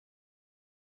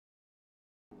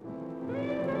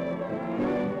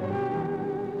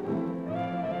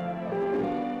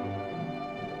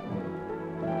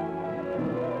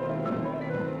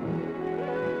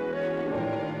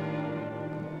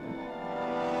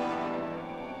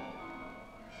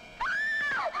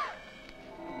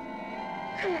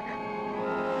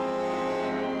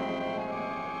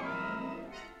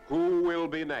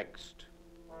next?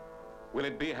 Will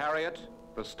it be Harriet,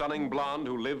 the stunning blonde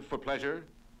who lived for pleasure?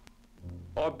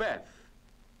 Or Beth,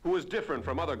 who was different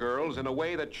from other girls in a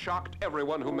way that shocked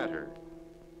everyone who met her?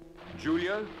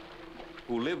 Julia,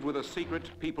 who lived with a secret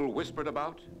people whispered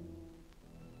about?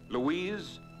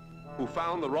 Louise, who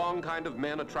found the wrong kind of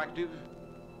men attractive?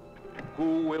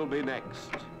 Who will be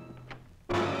next?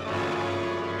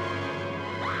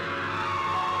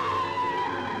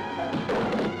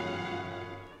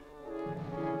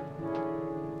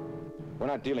 We're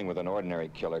not dealing with an ordinary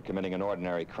killer committing an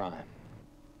ordinary crime.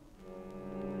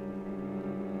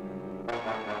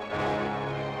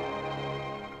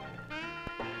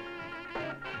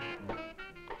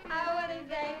 I want to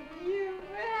thank you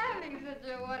for having such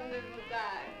a wonderful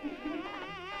time.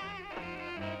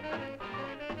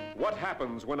 What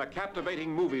happens when a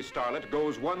captivating movie starlet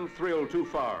goes one thrill too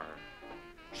far?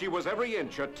 She was every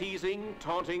inch a teasing,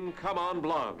 taunting, come-on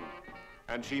blonde,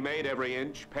 and she made every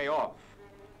inch pay off.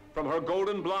 From her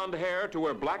golden blonde hair to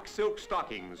her black silk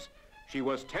stockings, she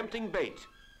was tempting bait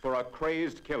for a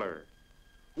crazed killer.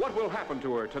 What will happen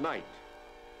to her tonight?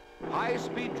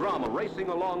 High-speed drama racing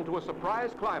along to a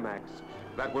surprise climax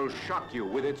that will shock you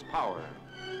with its power.